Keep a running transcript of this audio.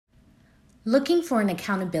Looking for an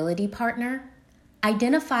accountability partner?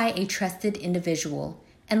 Identify a trusted individual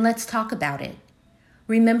and let's talk about it.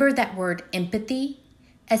 Remember that word empathy?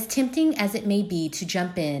 As tempting as it may be to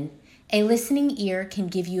jump in, a listening ear can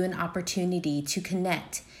give you an opportunity to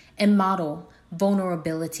connect and model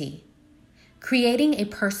vulnerability. Creating a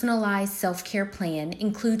personalized self-care plan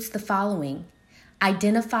includes the following.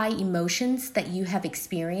 Identify emotions that you have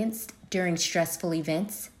experienced during stressful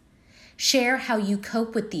events. Share how you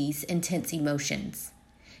cope with these intense emotions.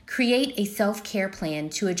 Create a self-care plan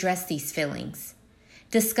to address these feelings.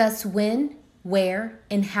 Discuss when, where,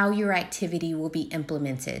 and how your activity will be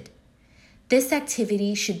implemented. This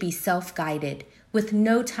activity should be self-guided with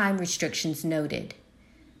no time restrictions noted.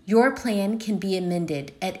 Your plan can be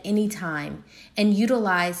amended at any time and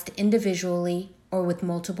utilized individually or with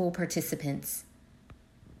multiple participants.